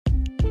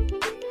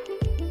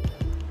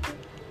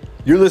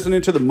You're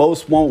listening to the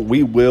Most Won't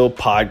We Will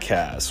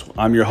podcast.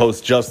 I'm your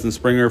host, Justin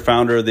Springer,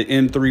 founder of the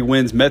M3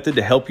 Wins Method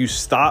to help you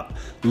stop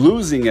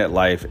losing at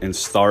life and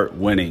start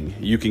winning.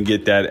 You can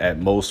get that at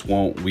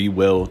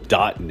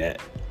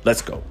mostwon'twewill.net.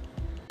 Let's go.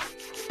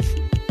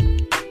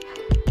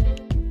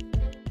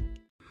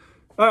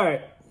 All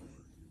right.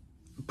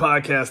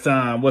 Podcast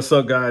time. What's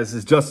up, guys?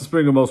 It's Justin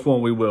Springer, Most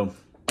Won't We Will.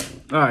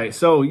 All right.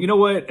 So, you know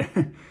what?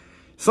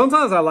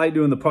 Sometimes I like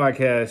doing the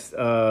podcast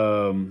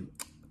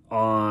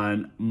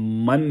on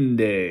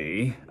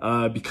Monday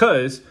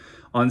because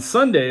on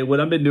Sunday, what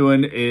I've been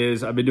doing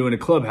is I've been doing a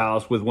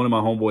clubhouse with one of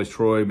my homeboys,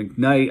 Troy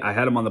McKnight. I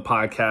had him on the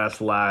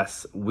podcast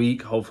last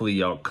week. Hopefully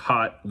y'all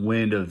caught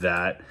wind of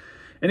that.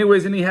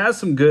 Anyways, and he has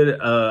some good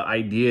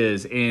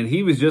ideas, and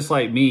he was just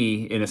like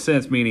me in a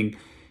sense, meaning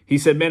he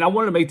said, man, I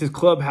want to make this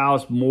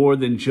clubhouse more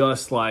than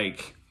just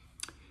like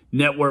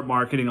network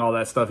marketing, all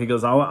that stuff. He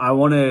goes, I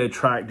want to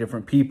attract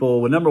different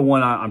people. Well, number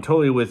one, I'm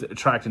totally with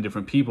attracting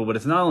different people, but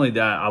it's not only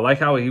that. I like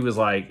how he was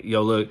like,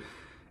 yo, look,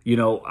 you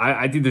know,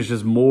 I think there's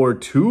just more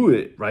to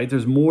it, right?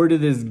 There's more to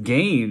this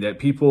game that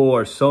people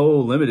are so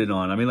limited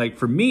on. I mean, like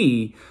for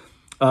me,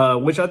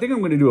 which I think I'm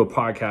going to do a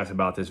podcast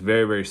about this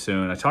very, very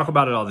soon. I talk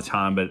about it all the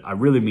time, but I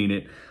really mean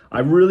it. I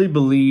really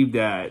believe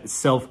that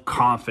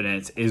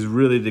self-confidence is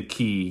really the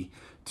key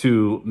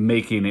to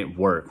making it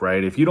work,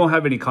 right? If you don't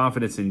have any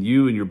confidence in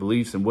you and your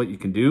beliefs and what you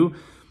can do,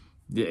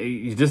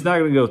 you're just not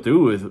going to go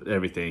through with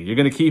everything. You're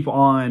going to keep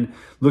on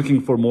looking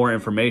for more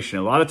information.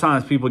 A lot of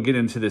times people get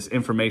into this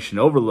information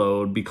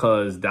overload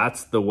because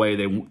that's the way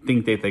they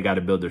think that they got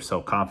to build their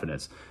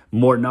self-confidence.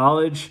 More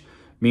knowledge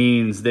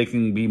means they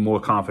can be more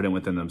confident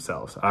within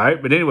themselves. All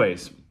right. But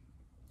anyways,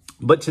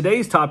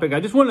 today's topic, I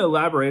just want to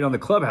elaborate on the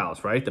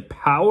clubhouse, right? The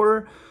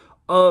power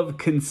of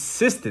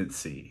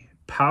consistency.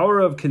 Power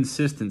of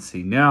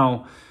consistency.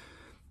 Now,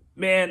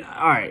 man,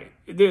 all right,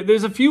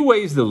 there's a few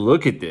ways to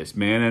look at this,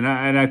 man.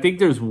 And I think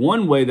there's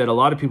one way that a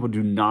lot of people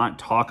do not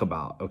talk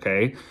about,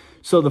 okay?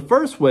 So the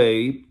first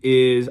way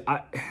is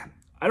I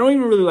don't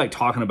even really like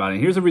talking about it.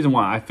 Here's the reason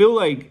why. I feel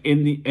like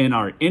in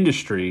our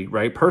industry,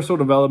 right, personal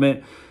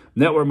development,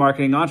 network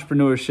marketing,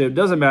 entrepreneurship,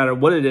 doesn't matter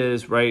what it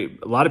is, right?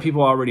 A lot of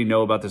people already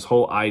know about this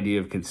whole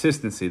idea of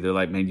consistency. They're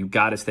like, man, you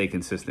got to stay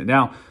consistent.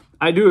 Now,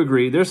 I do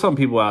agree. There's some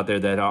people out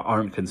there that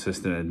aren't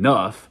consistent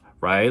enough,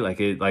 right? Like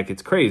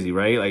it's crazy,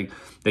 right? Like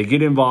they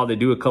get involved, they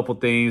do a couple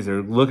things,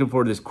 they're looking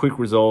for this quick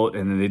result,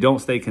 and then they don't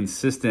stay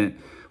consistent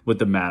with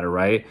the matter,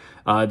 right?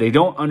 They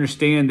don't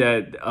understand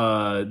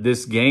that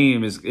this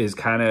game is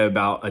kind of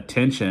about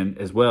attention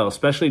as well,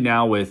 especially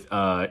now with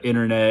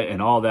internet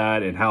and all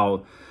that, and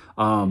how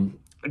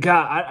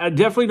God, I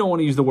definitely don't want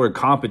to use the word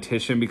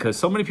competition because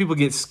so many people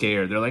get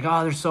scared. They're like,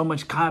 oh, there's so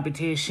much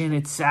competition.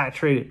 It's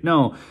saturated.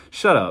 No,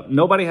 shut up.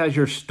 Nobody has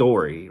your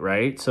story,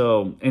 right?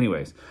 So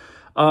anyways,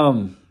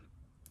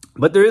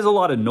 but there is a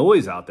lot of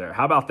noise out there.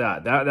 How about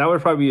that? That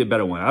would probably be a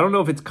better one. I don't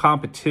know if it's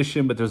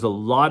competition, but there's a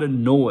lot of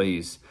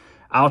noise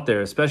out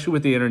there, especially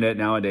with the internet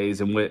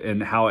nowadays,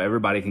 and how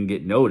everybody can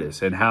get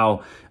noticed, and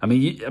how I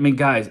mean,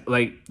 guys,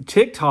 like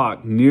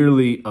TikTok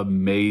nearly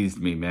amazed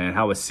me, man.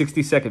 How a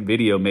 60-second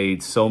video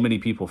made so many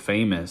people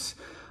famous.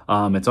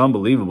 It's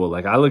unbelievable.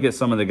 Like I look at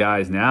some of the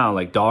guys now,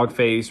 like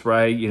Dogface,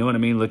 right? You know what I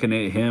mean? Looking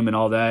at him and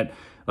all that.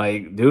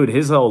 Like, dude,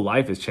 his whole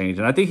life has changed,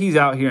 and I think he's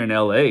out here in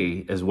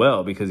LA as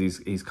well because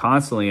he's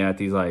constantly at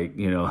these like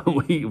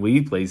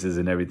weed places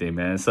and everything,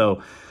 man.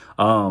 So.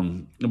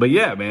 But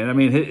yeah, man, I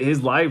mean,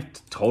 his life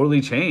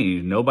totally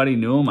changed. Nobody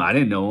knew him. I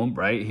didn't know him,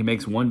 right? He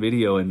makes one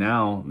video and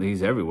now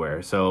he's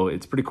everywhere. So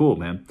it's pretty cool,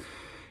 man.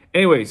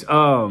 Anyways,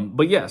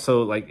 but yeah,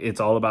 so like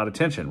it's all about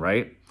attention,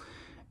 right?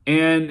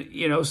 And,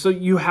 so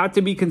you have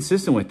to be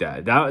consistent with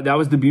that. That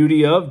was the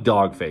beauty of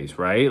Dogface,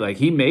 right? Like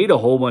he made a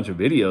whole bunch of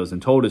videos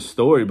and told his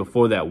story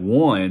before that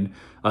one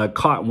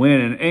caught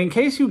wind. And in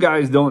case you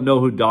guys don't know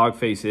who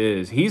Dogface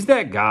is, he's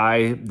that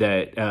guy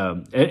that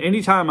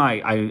anytime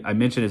I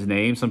mention his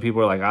name, some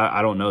people are like,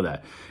 I don't know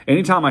that.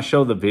 Anytime I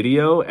show the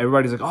video,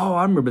 everybody's like, oh,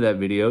 I remember that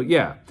video.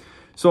 Yeah.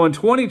 So in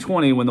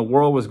 2020, when the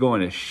world was going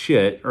to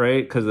shit,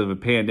 right, because of a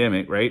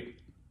pandemic, right,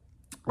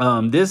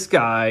 this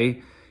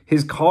guy,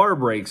 his car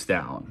breaks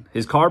down.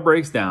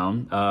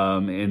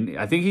 And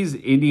I think he's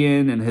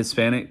Indian and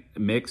Hispanic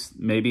mixed,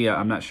 maybe.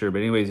 I'm not sure. But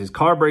anyways, his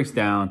car breaks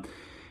down.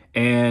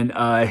 And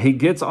he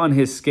gets on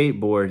his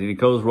skateboard and he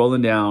goes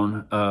rolling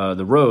down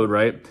the road,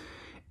 right?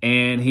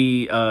 And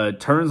he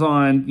turns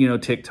on,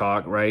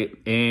 TikTok, right?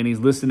 And he's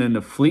listening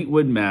to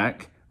Fleetwood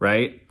Mac,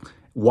 right?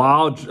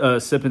 While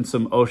sipping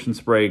some Ocean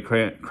Spray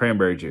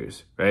cranberry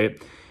juice, right?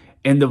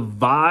 And the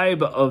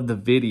vibe of the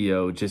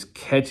video just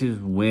catches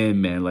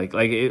wind, man. Like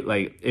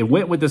it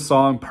went with the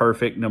song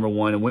perfect. Number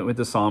one, it went with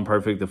the song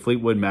perfect, the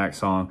Fleetwood Mac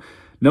song.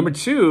 Number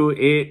two,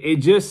 it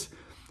just,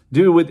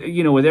 dude,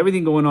 with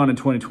everything going on in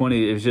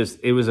 2020,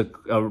 it was a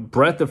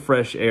breath of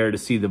fresh air to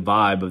see the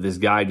vibe of this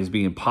guy just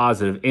being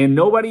positive. And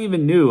nobody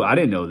even knew, I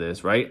didn't know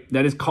this, right?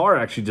 That his car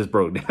actually just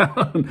broke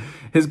down.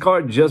 His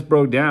car just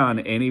broke down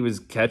and he was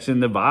catching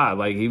the vibe.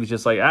 Like he was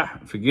just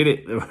like, forget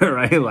it,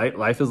 right? Like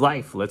life is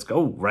life. Let's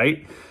go,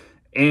 right?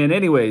 And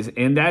anyways,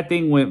 and that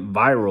thing went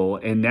viral.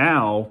 And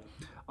now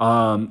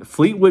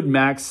Fleetwood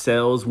Mac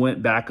sales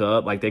went back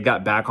up, like they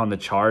got back on the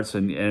charts.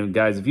 And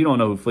guys, if you don't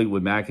know who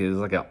Fleetwood Mac is,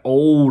 like an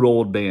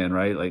old band,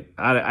 right? Like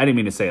I didn't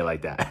mean to say it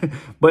like that,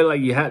 but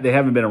like they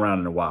haven't been around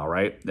in a while,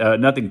 right?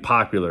 Nothing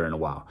popular in a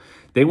while.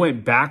 They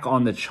went back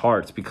on the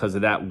charts because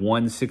of that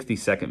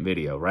 160-second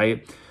video,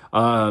 right?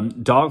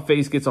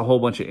 Dogface gets a whole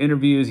bunch of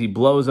interviews. He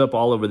blows up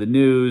all over the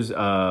news.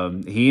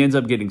 He ends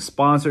up getting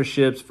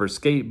sponsorships for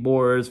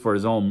skateboards, for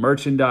his own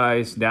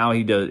merchandise. Now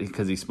he does,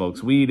 because he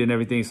smokes weed and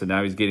everything. So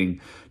now he's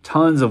getting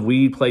tons of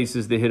weed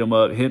places to hit him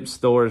up, hemp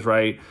stores,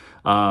 right?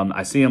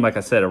 I see him, like I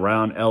said,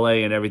 around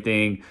LA and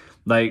everything.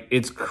 Like,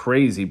 it's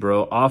crazy,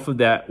 bro. Off of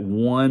that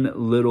one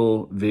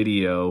little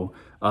video,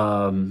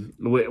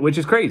 which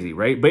is crazy,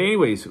 right? But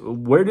anyways,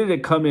 where did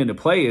it come into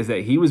play is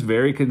that he was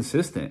very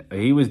consistent.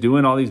 He was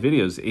doing all these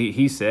videos.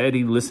 He said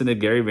he listened to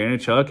Gary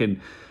Vaynerchuk,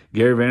 and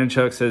Gary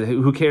Vaynerchuk said,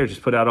 who cares?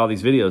 Just put out all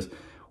these videos.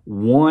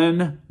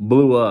 One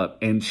blew up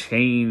and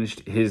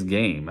changed his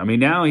game. I mean,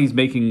 now he's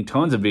making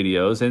tons of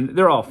videos, and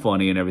they're all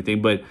funny and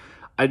everything, but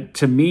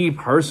to me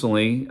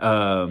personally,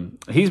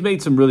 he's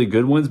made some really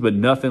good ones, but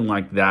nothing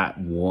like that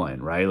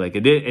one, right? Like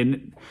it did,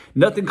 and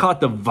nothing caught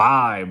the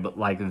vibe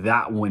like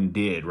that one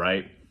did,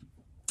 right?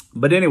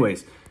 But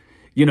anyways,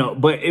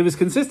 but it was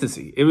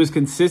consistency. It was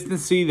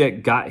consistency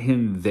that got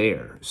him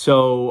there.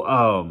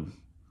 So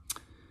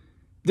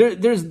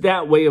there's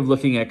that way of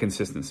looking at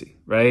consistency,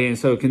 right? And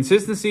so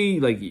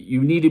consistency, like,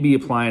 you need to be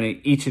applying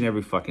it each and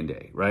every fucking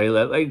day, right?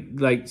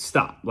 Like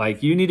stop.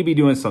 Like, you need to be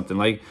doing something.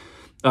 Like,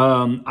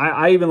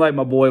 I even like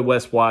my boy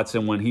Wes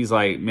Watson when he's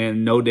like,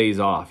 man, no days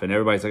off. And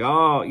everybody's like,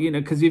 oh,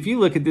 because if you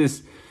look at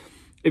this,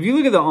 if you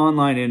look at the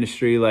online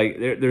industry, like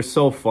they're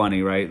so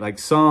funny, right? Like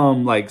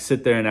some like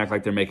sit there and act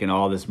like they're making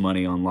all this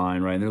money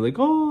online, right? And they're like,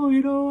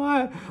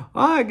 oh,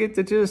 I get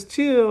to just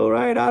chill,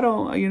 right? I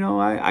don't,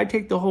 I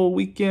take the whole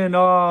weekend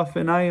off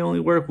and I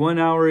only work 1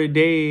 hour a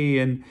day.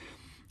 And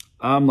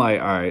I'm like,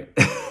 all right.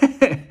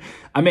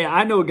 I mean,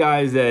 I know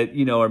guys that,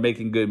 are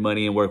making good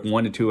money and work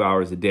 1 to 2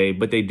 hours a day,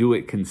 but they do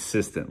it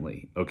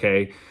consistently,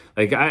 okay?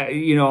 Like,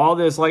 all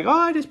this, like, oh,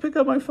 I just pick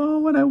up my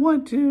phone when I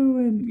want to,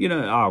 and,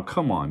 oh,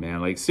 come on, man.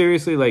 Like,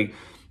 seriously, like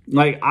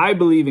I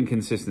believe in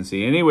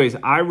consistency. Anyways,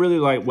 I really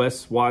like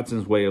Wes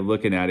Watson's way of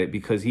looking at it,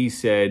 because he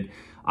said,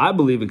 I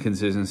believe in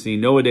consistency,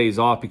 no days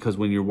off, because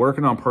when you're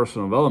working on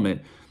personal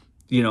development,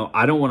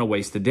 I don't want to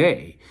waste a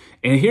day.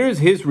 And here's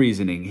his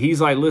reasoning.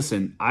 He's like,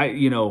 listen,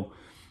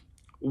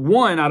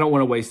 one, I don't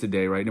want to waste a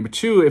day, right? Number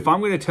two, if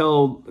I'm going to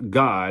tell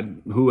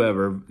God,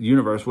 whoever,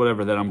 universe,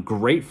 whatever, that I'm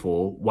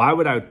grateful, why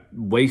would I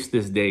waste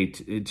this day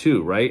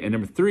too, right? And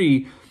number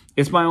three,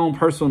 it's my own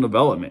personal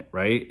development,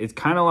 right? It's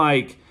kind of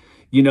like,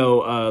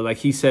 like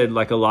he said,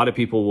 like a lot of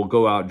people will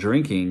go out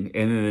drinking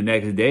and then the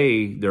next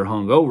day they're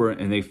hungover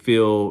and they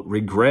feel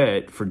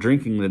regret for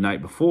drinking the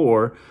night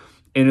before.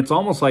 And it's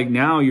almost like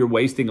now you're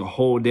wasting a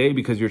whole day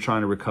because you're trying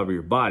to recover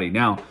your body.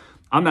 Now,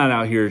 I'm not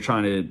out here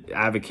trying to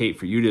advocate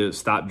for you to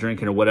stop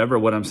drinking or whatever.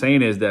 What I'm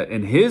saying is that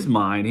in his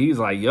mind, he's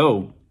like,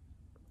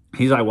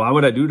 why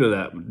would I do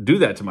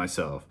that to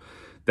myself?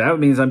 That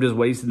means I'm just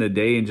wasting a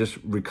day in just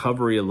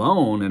recovery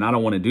alone, and I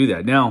don't want to do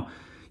that. Now,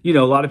 a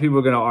lot of people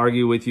are going to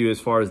argue with you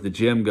as far as the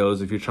gym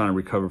goes. If you're trying to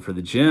recover for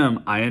the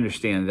gym, I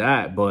understand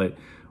that. But,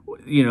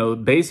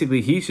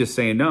 basically he's just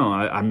saying, no,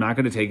 I'm not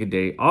going to take a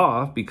day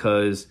off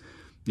because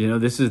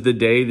this is the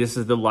day, this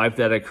is the life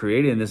that I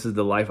created, and this is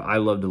the life I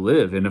love to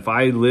live. And if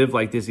I live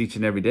like this each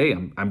and every day,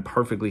 I'm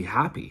perfectly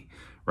happy,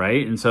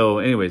 right? And so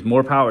anyways,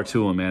 more power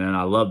to him, man. And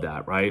I love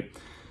that, right?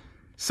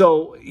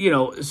 So,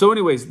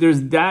 anyways,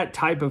 there's that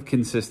type of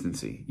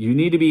consistency. You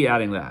need to be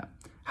adding that.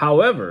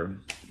 However,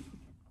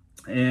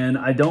 and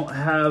I don't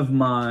have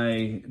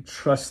my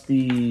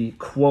trusty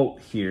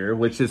quote here,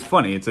 which is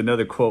funny. It's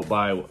another quote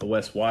by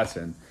Wes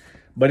Watson.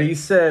 But he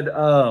said,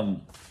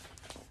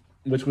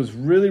 which was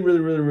really, really,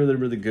 really, really,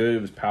 really good.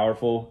 It was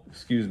powerful.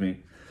 Excuse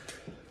me.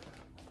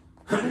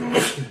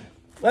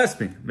 Bless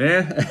me,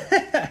 man.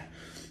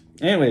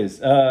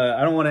 Anyways,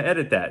 I don't want to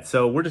edit that,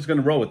 so we're just going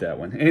to roll with that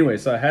one. Anyway,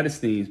 so I had to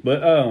sneeze.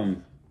 But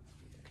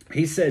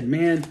he said,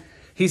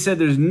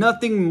 there's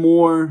nothing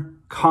more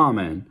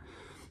common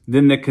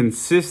than the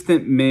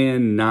consistent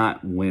man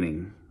not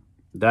winning.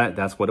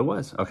 That's what it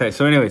was. Okay,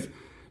 so anyways,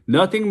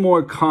 nothing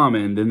more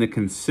common than the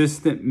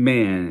consistent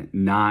man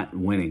not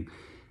winning.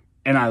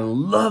 And I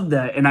love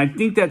that. And I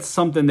think that's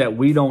something that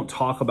we don't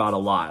talk about a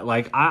lot.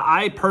 Like,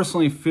 I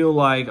personally feel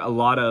like a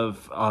lot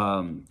of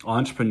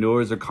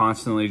entrepreneurs are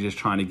constantly just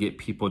trying to get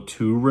people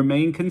to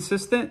remain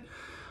consistent.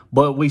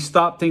 But we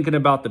stop thinking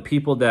about the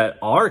people that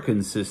are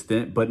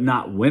consistent but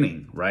not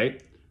winning,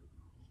 right?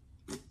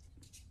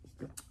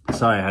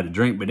 Sorry, I had to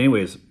drink. But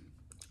anyways,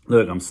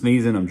 look, I'm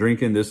sneezing, I'm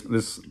drinking. This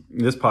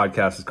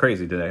podcast is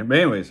crazy today. But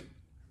anyways,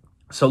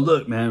 so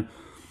look, man,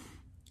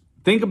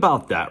 think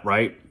about that,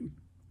 right?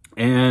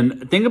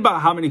 And think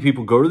about how many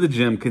people go to the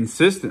gym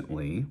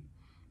consistently,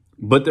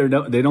 but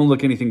they don't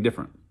look anything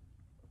different.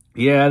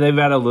 Yeah, they've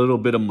had a little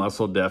bit of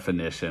muscle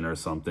definition or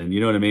something, you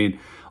know what I mean?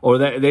 Or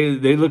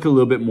they look a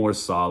little bit more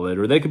solid,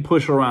 or they can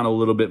push around a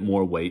little bit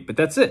more weight, but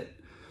that's it.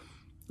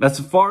 That's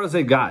as far as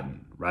they've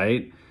gotten,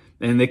 right?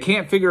 And they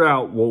can't figure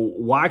out, well,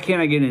 why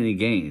can't I get any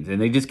gains? And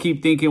they just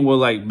keep thinking, well,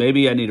 like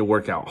maybe I need to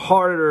work out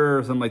harder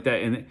or something like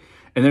that. And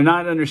they're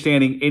not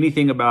understanding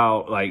anything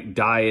about like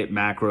diet,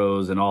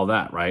 macros, and all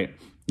that, right?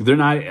 They're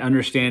not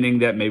understanding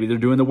that maybe they're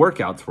doing the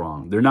workouts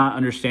wrong. They're not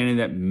understanding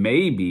that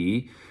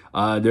maybe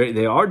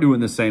they are doing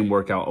the same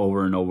workout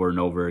over and over and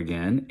over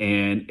again.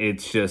 And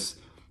it's just,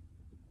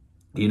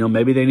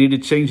 maybe they need to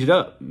change it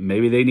up.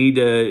 Maybe they need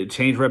to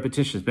change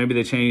repetitions. Maybe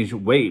they change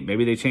weight.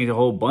 Maybe they change a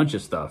whole bunch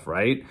of stuff,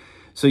 right?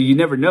 So you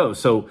never know.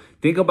 So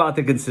think about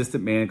the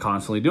consistent man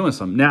constantly doing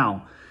something.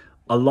 Now,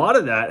 a lot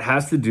of that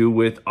has to do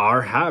with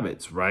our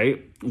habits,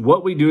 right?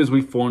 What we do is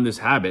we form this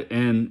habit.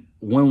 And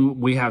when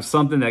we have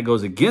something that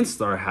goes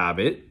against our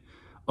habit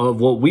of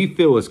what we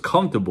feel is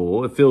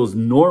comfortable, it feels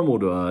normal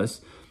to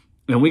us,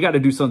 and we got to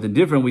do something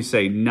different, we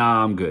say,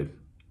 nah, I'm good,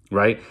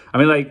 right? I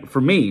mean, like for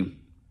me,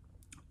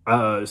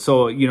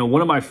 so,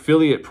 one of my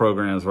affiliate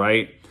programs,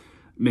 right?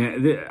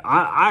 Man,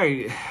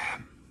 I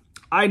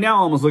now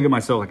almost look at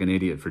myself like an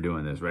idiot for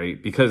doing this,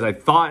 right? Because I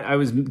thought I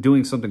was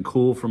doing something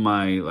cool for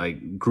my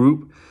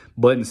group,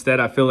 but instead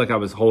I feel like I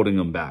was holding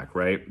them back,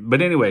 right?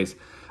 But anyways,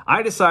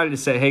 I decided to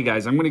say, hey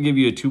guys, I'm going to give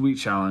you a 2-week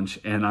challenge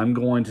and I'm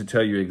going to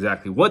tell you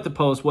exactly what to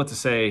post, what to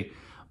say,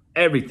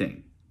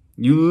 everything.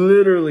 You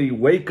literally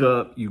wake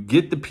up, you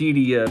get the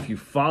PDF, you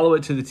follow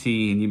it to the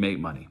T, and you make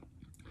money.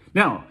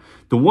 Now,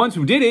 the ones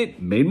who did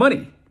it made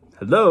money.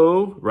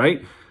 Hello,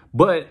 right?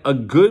 But a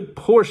good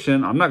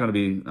portion, I'm not going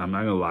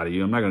to lie to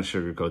you, I'm not going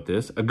to sugarcoat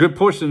this. A good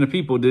portion of the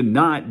people did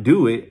not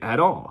do it at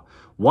all.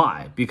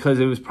 Why? Because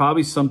it was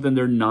probably something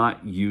they're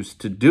not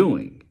used to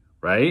doing,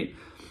 right?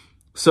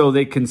 So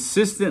they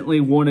consistently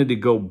wanted to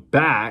go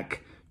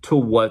back to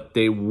what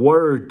they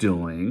were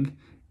doing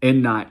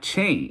and not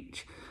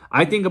change.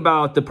 I think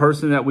about the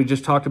person that we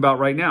just talked about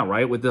right now,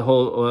 right? With the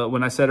whole,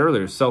 when I said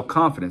earlier,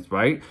 self-confidence,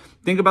 right?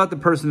 Think about the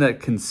person that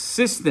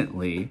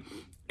consistently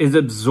is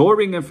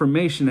absorbing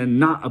information and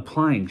not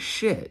applying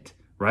shit,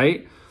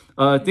 right?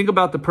 Think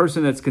about the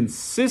person that's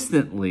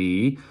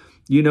consistently,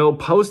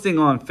 posting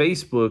on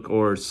Facebook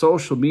or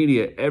social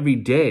media every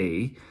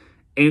day,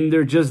 and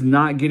they're just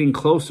not getting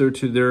closer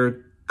to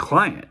their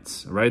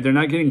clients, right? They're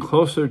not getting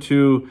closer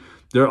to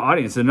their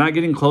audience. They're not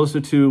getting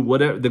closer to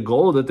whatever the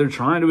goal that they're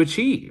trying to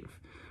achieve,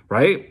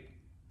 right?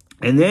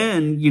 And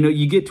then,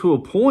 you get to a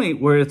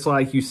point where it's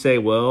like you say,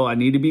 well, I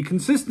need to be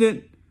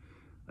consistent.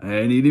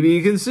 I need to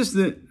be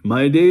consistent.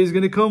 My day is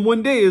going to come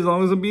one day as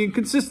long as I'm being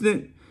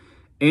consistent.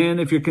 And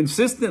if you're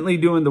consistently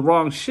doing the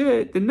wrong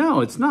shit, then no,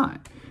 it's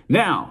not.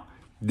 Now,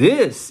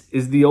 this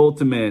is the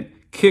ultimate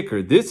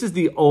kicker. This is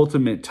the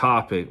ultimate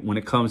topic when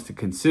it comes to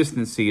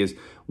consistency is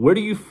where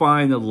do you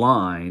find the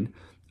line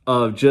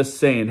of just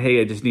saying,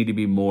 hey, I just need to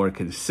be more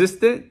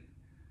consistent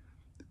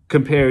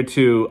compared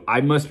to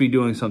I must be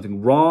doing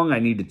something wrong. I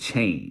need to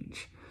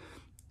change.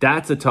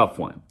 That's a tough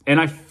one.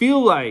 And I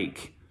feel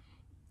like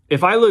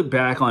if I look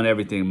back on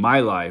everything in my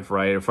life,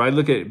 right, if I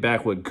look at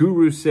back what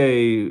gurus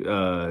say,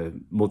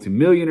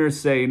 multimillionaires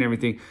say and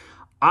everything,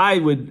 I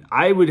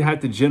would have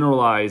to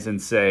generalize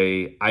and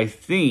say, I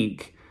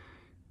think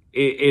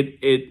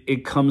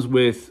it comes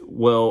with,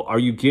 well, are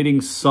you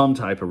getting some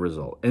type of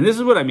result? And this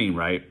is what I mean,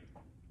 right?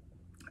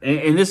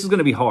 And this is going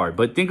to be hard,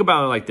 but think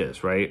about it like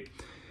this, right?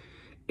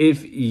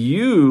 If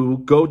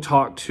you go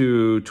talk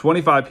to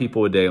 25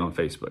 people a day on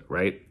Facebook,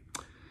 right?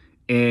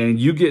 And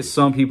you get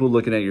some people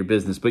looking at your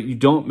business, but you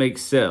don't make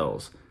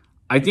sales,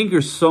 I think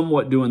you're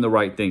somewhat doing the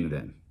right thing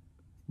then,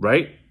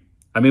 right?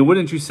 I mean,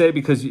 wouldn't you say?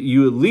 Because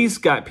you at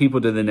least got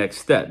people to the next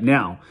step.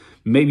 Now,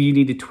 maybe you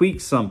need to tweak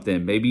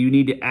something. Maybe you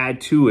need to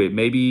add to it.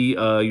 Maybe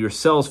your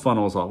sales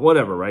funnel is off,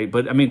 whatever, right?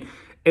 But I mean,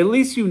 at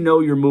least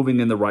you're moving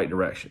in the right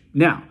direction.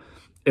 Now,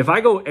 if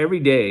I go every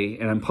day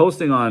and I'm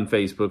posting on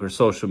Facebook or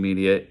social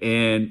media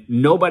and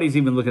nobody's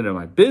even looking at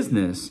my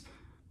business,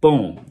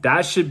 boom,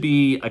 that should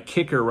be a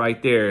kicker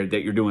right there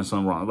that you're doing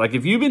something wrong. Like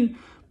if you've been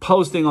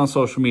posting on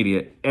social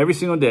media every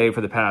single day for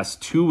the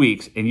past 2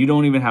 weeks and you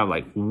don't even have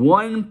like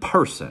one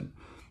person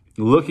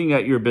looking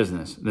at your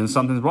business, then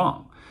something's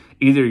wrong.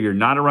 Either you're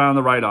not around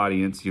the right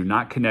audience, you're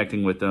not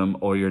connecting with them,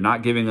 or you're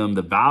not giving them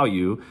the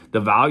value. The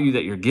value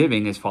that you're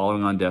giving is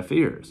falling on deaf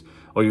ears.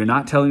 Or you're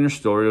not telling your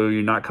story, or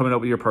you're not coming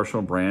up with your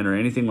personal brand or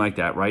anything like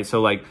that, right?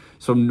 So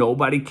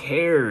nobody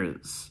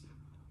cares.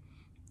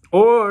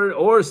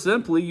 Or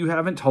simply you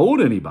haven't told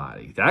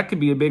anybody. That could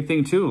be a big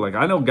thing too. Like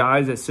I know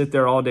guys that sit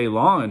there all day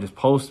long and just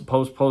post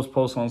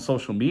on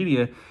social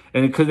media,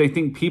 and because they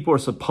think people are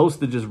supposed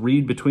to just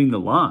read between the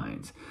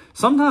lines.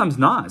 Sometimes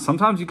not.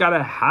 Sometimes you got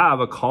to have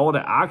a call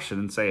to action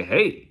and say,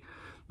 hey,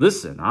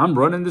 listen, I'm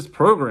running this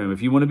program.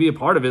 If you want to be a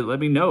part of it, let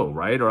me know,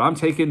 right? Or I'm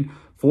taking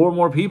 4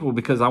 more people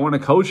because I want to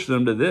coach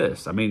them to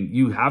this. I mean,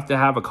 you have to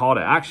have a call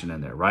to action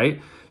in there,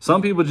 right?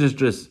 Some people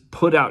just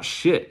put out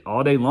shit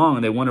all day long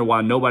and they wonder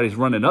why nobody's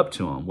running up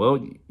to them.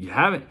 Well, you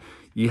haven't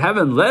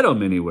led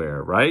them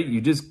anywhere, right?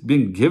 You just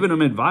been giving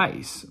them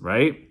advice,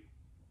 right?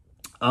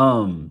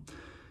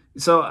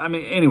 So, I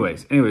mean,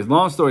 anyways,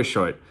 long story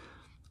short,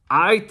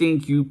 I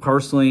think you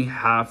personally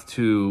have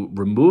to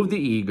remove the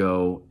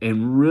ego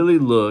and really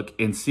look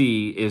and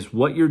see, is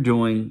what you're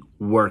doing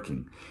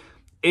working?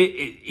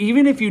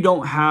 Even if you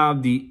don't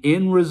have the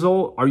end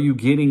result, are you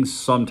getting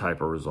some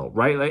type of result,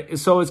 right? Like,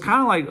 so it's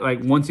kind of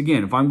like once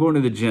again, if I'm going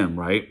to the gym,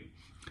 right,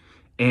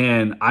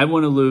 and I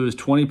want to lose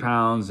 20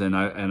 pounds and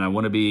I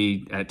want to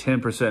be at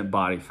 10%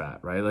 body fat,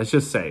 right? Let's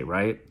just say,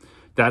 right,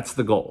 that's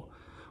the goal.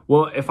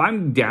 Well, if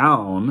I'm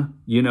down,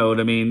 you know what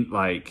I mean,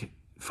 like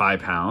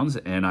 5 pounds,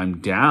 and I'm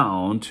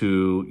down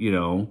to,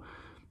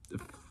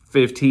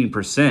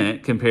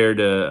 15% compared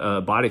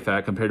to body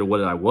fat compared to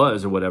what I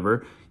was or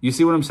whatever, you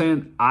see what I'm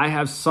saying? I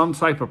have some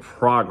type of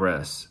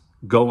progress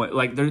going,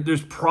 like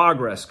there's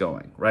progress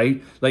going,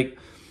 right? Like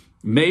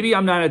maybe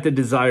I'm not at the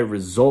desired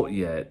result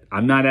yet.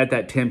 I'm not at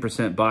that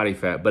 10% body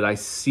fat, but I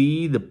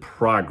see the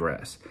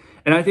progress.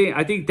 And I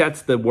think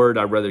that's the word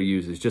I'd rather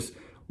use, is just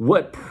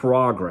what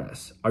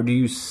progress, or do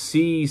you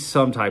see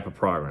some type of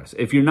progress?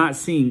 If you're not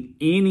seeing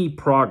any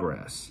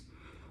progress,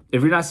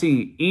 if you're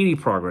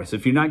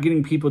not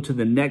getting people to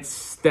the next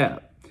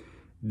step,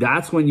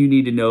 that's when you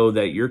need to know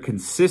that you're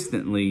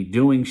consistently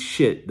doing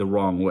shit the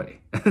wrong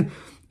way.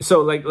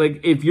 So like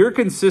if you're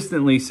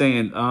consistently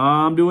saying, oh,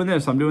 I'm doing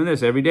this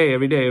every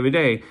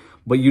day,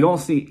 but you don't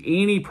see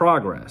any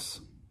progress,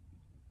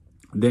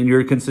 then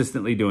you're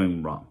consistently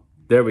doing wrong.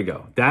 There we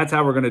go. That's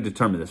how we're going to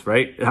determine this,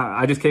 right?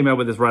 I just came out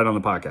with this right on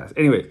the podcast.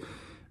 Anyways,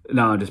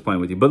 no, I'm just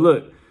playing with you. But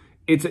look,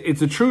 it's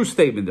a true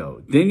statement,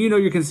 though. Then you know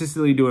you're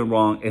consistently doing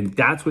wrong, and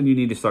that's when you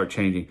need to start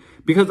changing.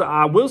 Because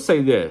I will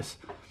say this.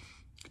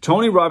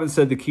 Tony Robbins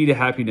said the key to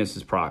happiness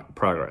is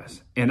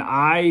progress. And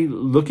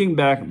looking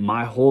back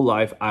my whole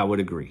life, I would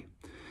agree.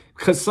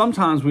 Because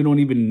sometimes we don't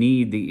even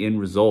need the end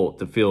result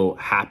to feel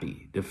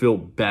happy, to feel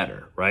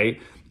better, right?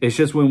 It's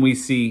just when we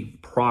see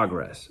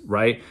progress,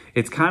 right?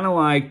 It's kind of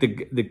like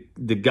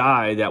the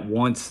guy that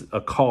wants a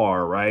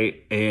car,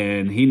 right?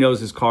 And he knows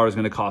his car is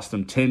going to cost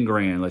him 10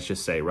 grand, let's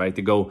just say, right?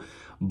 To go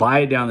buy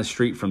it down the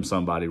street from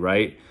somebody,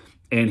 right?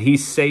 And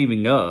he's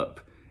saving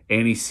up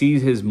and he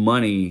sees his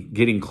money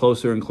getting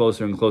closer and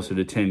closer and closer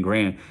to 10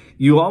 grand.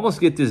 You almost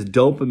get this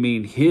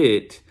dopamine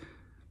hit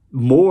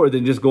more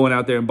than just going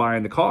out there and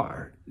buying the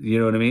car. You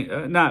know what I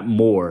mean? Not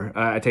more,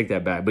 I take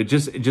that back, but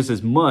just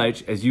as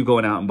much as you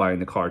going out and buying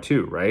the car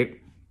too, right?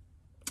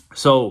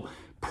 So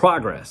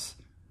progress,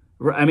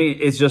 I mean,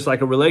 it's just like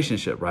a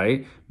relationship,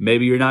 right?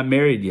 Maybe you're not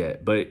married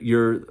yet, but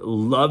you're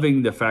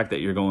loving the fact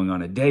that you're going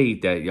on a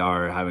date, that y'all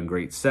are having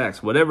great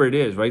sex, whatever it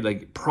is, right?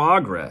 Like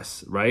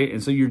progress, right?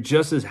 And so you're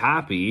just as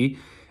happy.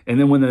 And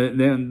then when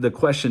the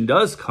question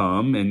does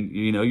come, and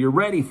you're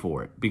ready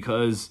for it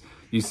because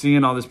you're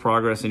seeing all this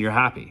progress and you're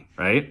happy,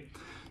 right?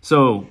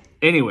 So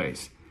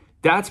anyways,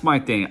 that's my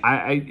thing.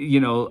 I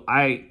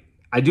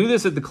do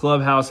this at the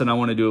clubhouse, and I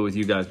want to do it with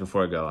you guys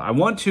before I go. I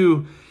want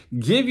to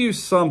give you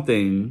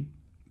something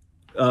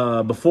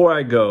before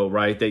I go,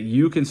 right, that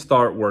you can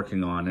start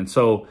working on. And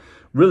so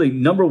really,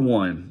 number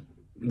one,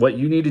 what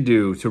you need to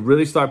do to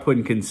really start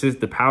putting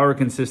the power of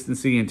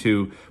consistency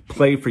into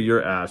play for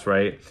your ass,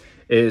 right,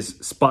 is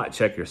spot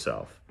check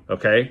yourself,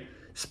 okay?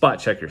 Spot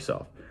check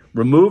yourself.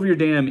 Remove your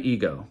damn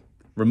ego.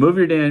 Remove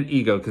your damn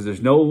ego, because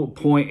there's no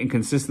point in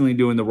consistently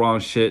doing the wrong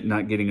shit and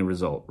not getting a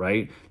result,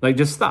 right? Like,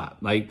 just stop.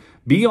 Like,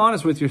 be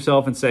honest with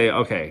yourself and say,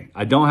 okay,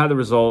 I don't have the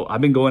result.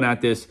 I've been going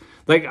at this.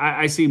 Like,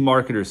 I see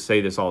marketers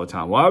say this all the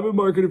time. Well, I've been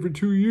marketing for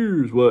 2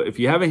 years. Well, if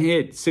you haven't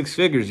hit 6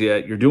 figures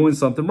yet, you're doing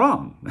something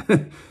wrong.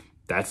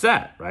 That's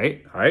that,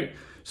 right? All right.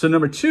 So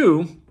number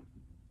two,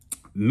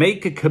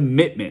 make a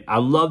commitment. I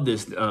love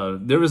this.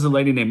 There was a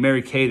lady named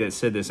Mary Kay that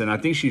said this, and I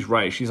think she's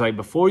right. She's like,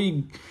 before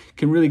you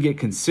can really get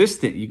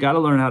consistent, you got to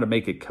learn how to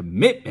make a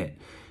commitment.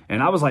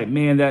 And I was like,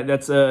 man,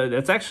 that's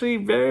actually a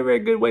very, very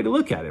good way to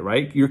look at it,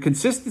 right? Your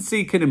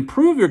consistency can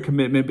improve your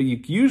commitment, but you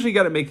usually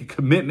got to make a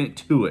commitment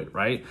to it,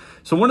 right?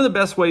 So one of the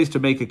best ways to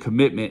make a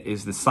commitment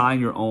is to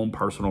sign your own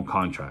personal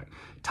contract.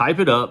 Type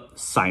it up,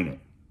 sign it.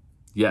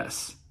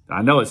 Yes.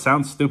 I know it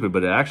sounds stupid,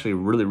 but it actually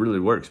really, really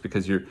works,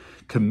 because you're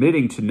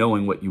committing to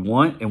knowing what you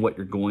want and what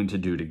you're going to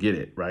do to get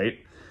it, right?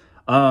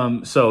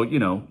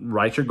 So,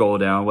 write your goal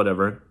down,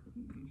 whatever.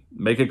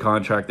 Make a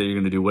contract that you're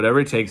going to do whatever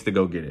it takes to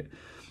go get it.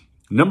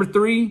 Number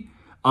three,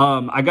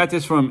 I got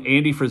this from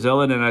Andy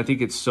Frisella, and I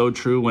think it's so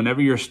true.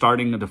 Whenever you're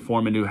starting to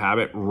form a new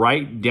habit,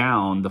 write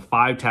down the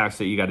 5 tasks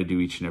that you got to do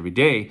each and every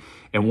day.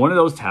 And one of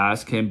those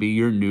tasks can be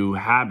your new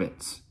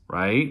habits,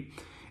 right?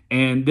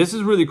 And this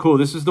is really cool.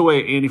 This is the way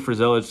Andy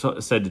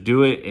Frisella said to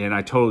do it, and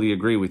I totally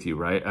agree with you,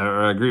 right?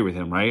 Or I agree with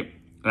him, right?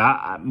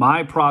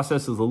 My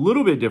process is a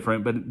little bit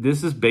different, but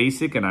this is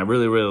basic, and I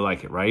really, really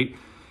like it, right?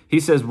 He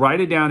says, write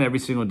it down every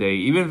single day,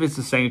 even if it's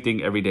the same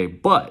thing every day.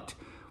 But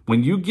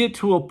when you get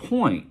to a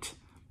point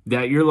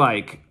that you're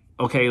like,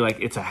 okay, like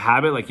it's a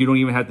habit, like you don't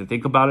even have to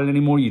think about it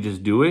anymore, you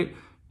just do it,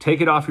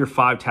 take it off your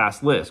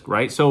 5-task list,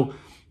 right? So,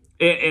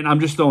 and I'm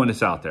just throwing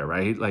this out there,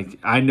 right? Like,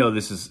 I know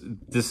this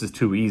is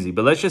too easy,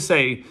 but let's just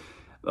say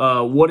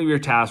one of your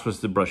tasks was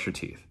to brush your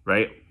teeth,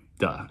 right?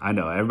 Duh, I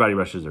know, everybody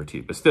brushes their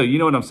teeth, but still, you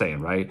know what I'm saying,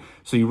 right?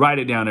 So you write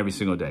it down every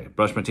single day.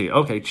 Brush my teeth.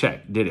 Okay,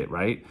 check, did it,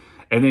 right?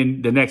 And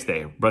then the next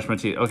day, brush my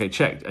teeth. Okay,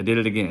 check. I did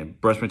it again.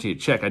 Brush my teeth.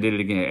 Check. I did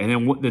it again.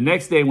 And then the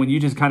next day, when you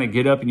just kind of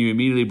get up and you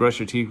immediately brush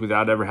your teeth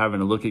without ever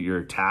having to look at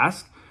your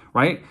task,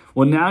 right?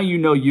 Well, now you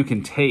know you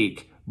can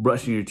take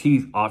brushing your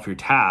teeth off your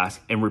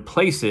task and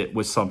replace it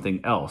with something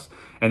else.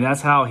 And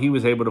that's how he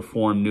was able to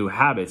form new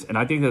habits. And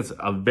I think that's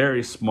a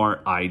very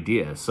smart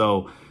idea.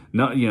 So,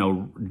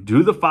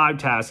 do the 5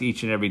 tasks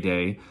each and every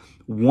day.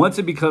 Once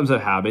it becomes a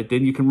habit,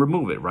 then you can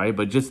remove it, right?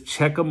 But just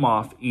check them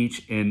off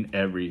each and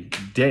every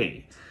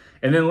day.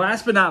 And then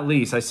last but not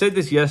least, I said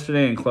this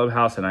yesterday in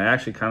Clubhouse, and I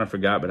actually kind of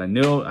forgot, but I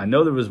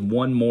know there was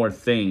one more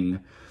thing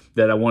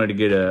that I wanted to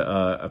get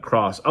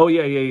across. Oh,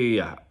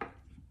 yeah.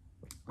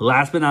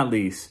 Last but not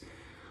least,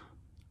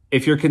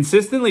 if you're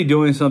consistently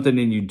doing something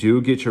and you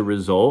do get your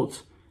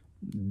results,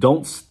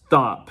 don't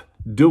stop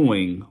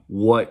doing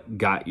what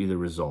got you the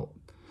result.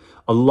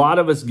 A lot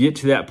of us get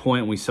to that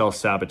point and we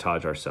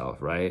self-sabotage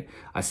ourselves, right?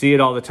 I see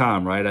it all the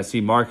time, right? I see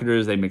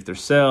marketers, they make their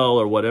sell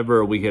or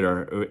whatever, we hit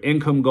our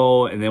income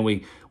goal, and then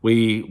we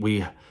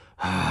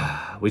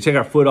take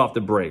our foot off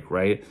the brake,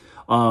 right?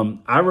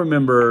 I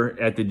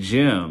remember at the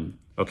gym,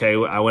 okay,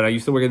 when I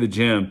used to work at the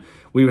gym,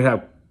 we would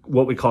have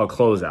what we call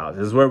closeouts.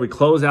 This is where we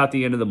close out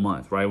the end of the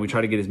month, right? We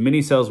try to get as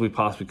many sales as we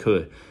possibly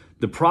could.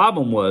 The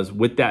problem was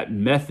with that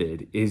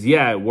method is,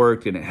 yeah, it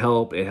worked and it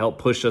helped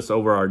push us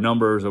over our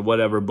numbers or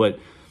whatever, but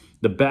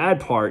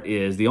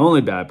the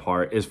only bad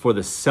part is for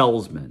the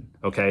salesman,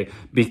 okay?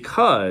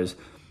 Because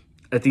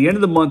at the end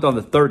of the month on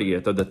the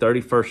 30th or the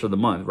 31st of the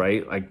month,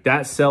 right? Like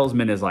that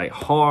salesman is like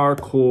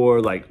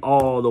hardcore, like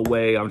all the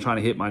way, I'm trying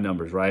to hit my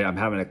numbers, right? I'm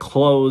having to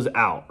close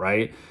out,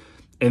 right?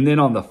 And then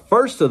on the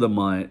 1st of the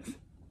month,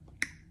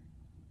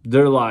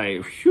 they're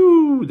like,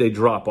 whew, they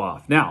drop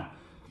off. Now,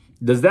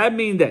 does that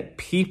mean that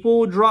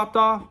people dropped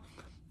off?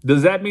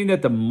 Does that mean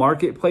that the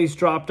marketplace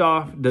dropped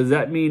off? Does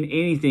that mean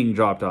anything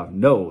dropped off?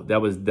 No,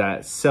 that was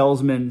that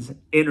salesman's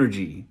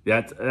energy.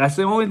 That's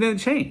the only thing that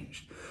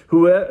changed.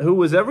 Who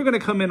was ever going to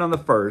come in on the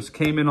 1st,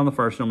 came in on the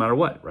 1st no matter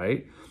what,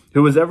 right?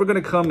 Who was ever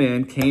going to come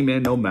in, came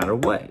in no matter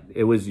what.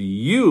 It was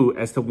you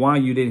as to why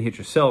you didn't hit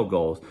your sell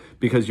goals,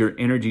 because your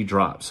energy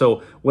dropped.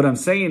 So what I'm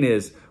saying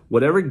is,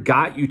 whatever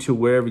got you to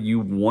wherever you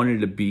wanted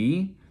to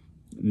be,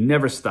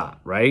 never stop,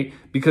 right?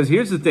 Because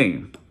here's the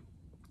thing.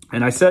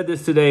 And I said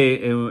this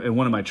today in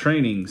one of my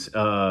trainings,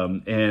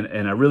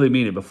 and I really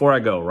mean it before I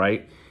go,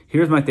 right?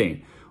 Here's my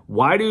thing.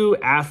 Why do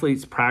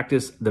athletes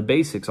practice the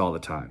basics all the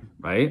time,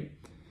 right?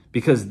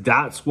 Because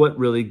that's what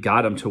really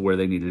got them to where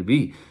they needed to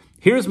be.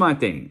 Here's my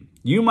thing.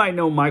 You might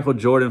know Michael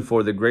Jordan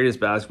for the greatest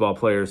basketball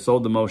player,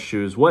 sold the most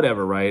shoes,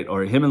 whatever, right?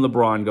 Or him and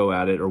LeBron go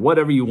at it, or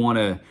whatever you want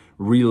to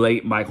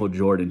relate Michael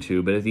Jordan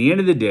to. But at the end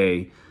of the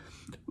day,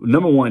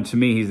 number one, to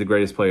me, he's the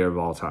greatest player of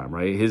all time,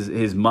 right?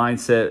 His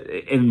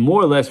mindset, and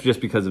more or less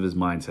just because of his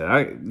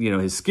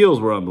mindset. His skills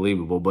were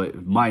unbelievable,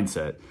 but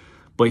mindset.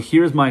 But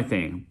here's my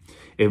thing.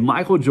 If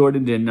Michael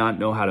Jordan did not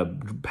know how to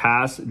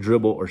pass,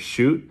 dribble, or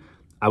shoot,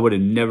 I would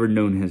have never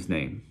known his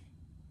name.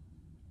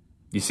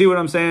 You see what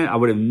I'm saying? I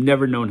would have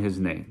never known his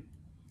name,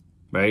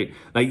 right?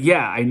 Like,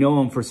 yeah, I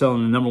know him for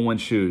selling the #1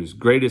 shoes,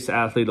 greatest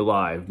athlete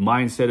alive,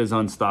 mindset is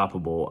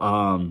unstoppable.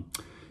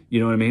 You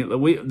know what I mean?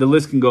 The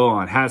list can go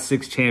on. Has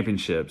 6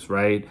 championships,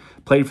 right?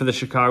 Played for the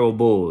Chicago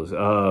Bulls.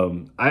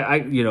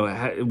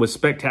 Was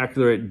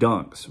spectacular at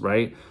dunks,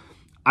 right?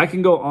 I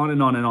can go on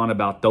and on and on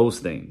about those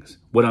things.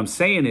 What I'm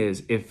saying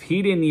is, if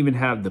he didn't even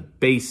have the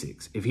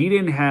basics, if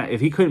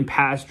he couldn't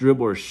pass,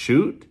 dribble, or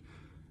shoot,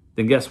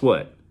 then guess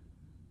what?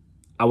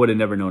 I would have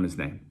never known his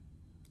name.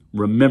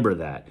 Remember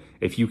that.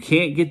 If you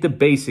can't get the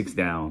basics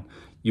down,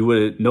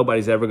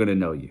 nobody's ever going to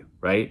know you,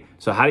 right?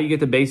 So how do you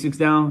get the basics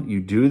down? You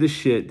do the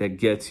shit that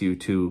gets you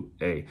to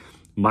A.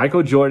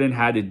 Michael Jordan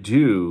had to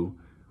do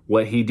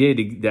what he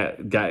did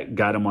that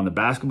got him on the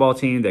basketball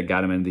team, that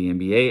got him in the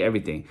NBA,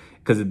 everything.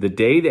 Because the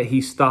day that he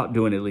stopped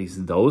doing at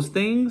least those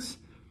things,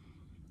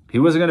 he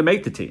wasn't going to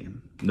make the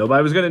team.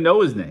 Nobody was going to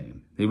know his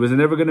name. He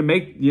wasn't ever going to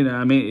make,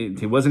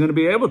 he wasn't going to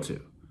be able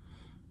to.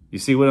 You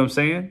see what I'm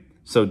saying?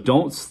 So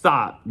don't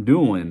stop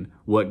doing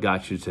what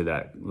got you to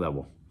that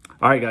level.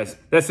 All right, guys,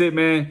 that's it,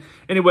 man.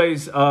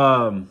 Anyways,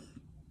 by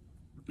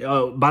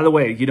the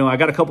way, I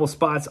got a couple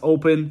spots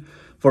open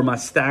for my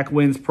Stack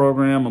Wins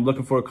program. I'm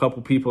looking for a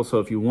couple people. So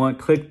if you want,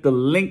 click the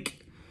link.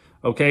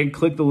 Okay,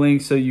 click the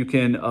link so you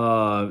can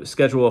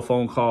schedule a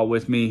phone call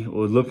with me.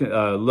 We'll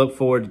look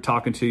forward to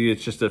talking to you.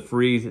 It's just a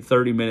free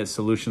 30-minute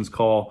solutions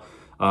call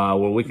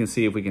where we can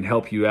see if we can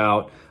help you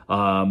out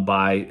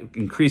by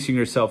increasing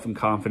your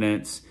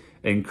self-confidence,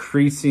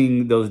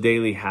 increasing those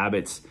daily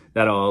habits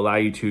that'll allow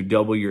you to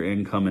double your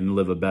income and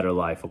live a better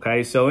life.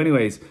 Okay, so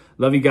anyways,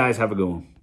 love you guys. Have a good one.